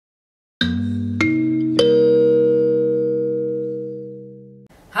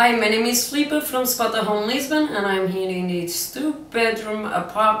Hi, my name is Filipe from Spota Home Lisbon and I'm here in this 2-bedroom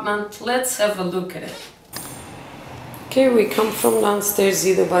apartment. Let's have a look at it. Okay, we come from downstairs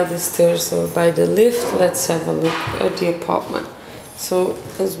either by the stairs or by the lift. Let's have a look at the apartment. So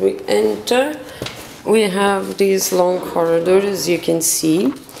as we enter, we have this long corridor as you can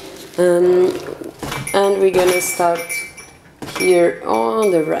see. And we're gonna start here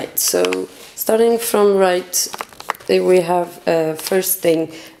on the right. So starting from right, we have first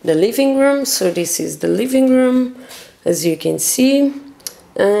thing the living room. So this is the living room as you can see,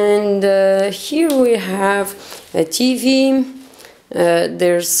 and here we have a TV.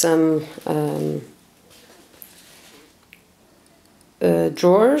 There's some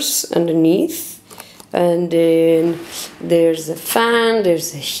drawers underneath, and then there's a fan,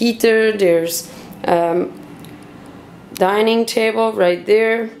 there's a heater, there's dining table right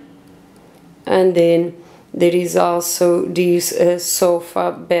there, and then there is also this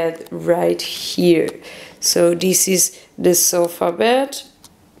sofa bed right here. So this is the sofa bed.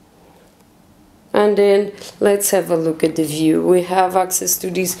 And then let's have a look at the view. We have access to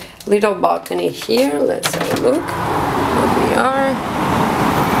this little balcony here. Let's have a look. Here we are.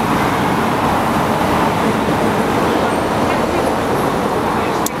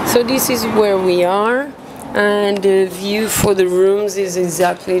 So this is where we are. And the view for the rooms is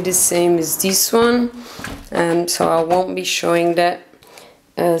exactly the same as this one. So I won't be showing that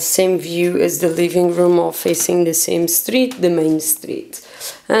same view as the living room, all facing the same street, the main street.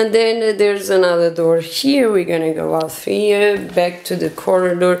 And then there's another door here. We're gonna go out here, back to the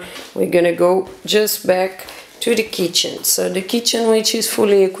corridor. We're gonna go just back to the kitchen. So the kitchen, which is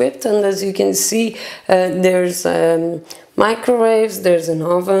fully equipped, and as you can see, there's microwaves, there's an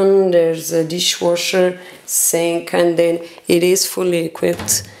oven, there's a dishwasher, sink, and then it is fully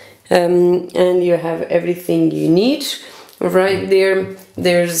equipped. And you have everything you need. Right there,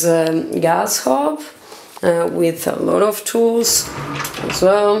 there's a gas hob with a lot of tools as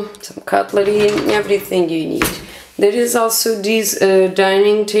well, some cutlery, everything you need. There is also this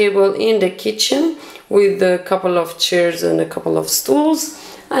dining table in the kitchen with a couple of chairs and a couple of stools,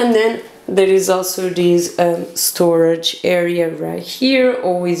 and then there is also this storage area right here,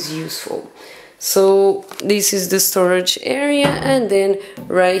 always useful. So this is the storage area, and then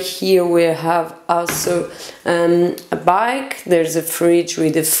right here we have also a bike, there's a fridge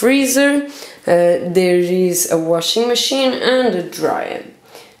with a freezer, there is a washing machine and a dryer.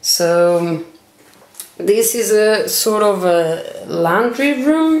 So this is a sort of a laundry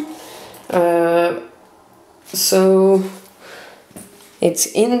room, so it's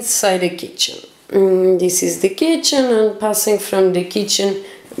inside the kitchen. This is the kitchen, and passing from the kitchen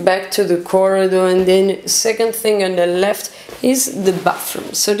back to the corridor, and then second thing on the left is the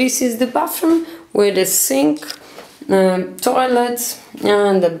bathroom. So this is the bathroom with a sink, toilet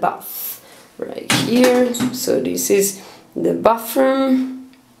and a bath right here. So this is the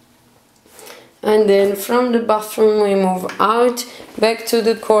bathroom, and then from the bathroom we move out back to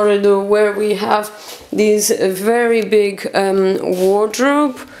the corridor where we have this very big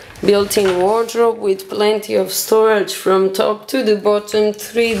wardrobe, built-in wardrobe with plenty of storage from top to the bottom,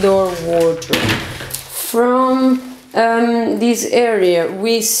 3-door wardrobe. From this area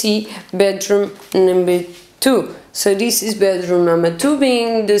we see bedroom number 2. So this is bedroom number 2,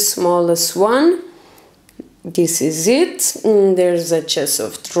 being the smallest one. This is it. There's a chest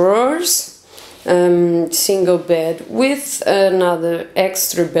of drawers, single bed with another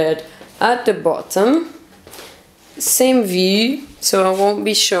extra bed at the bottom. Same view, so I won't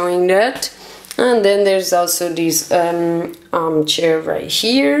be showing that. And then there's also this armchair right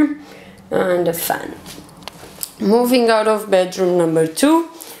here and a fan. Moving out of bedroom number 2,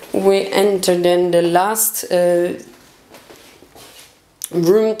 we enter then the last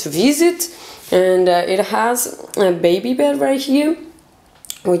room to visit, and it has a baby bed right here,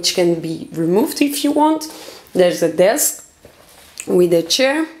 which can be removed if you want. There's a desk with a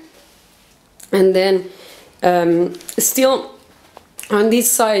chair, and then still on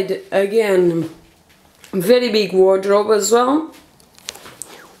this side again very big wardrobe as well,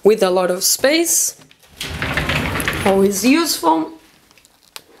 with a lot of space, always useful.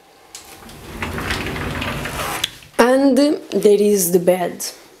 And there is the bed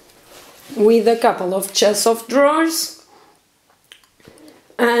with a couple of chests of drawers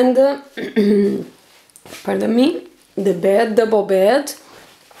and pardon me, the bed, double bed,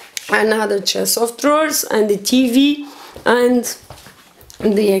 another chest of drawers, and the TV, and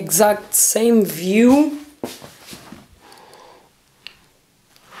the exact same view.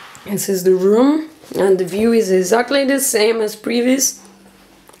 This is the room, and the view is exactly the same as previous.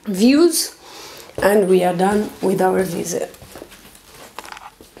 views, and we are done with our visit.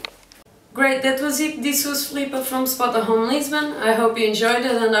 Great, that was it. This was Filipa from Spot a Home Lisbon. I hope you enjoyed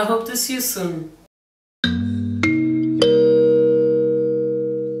it and I hope to see you soon.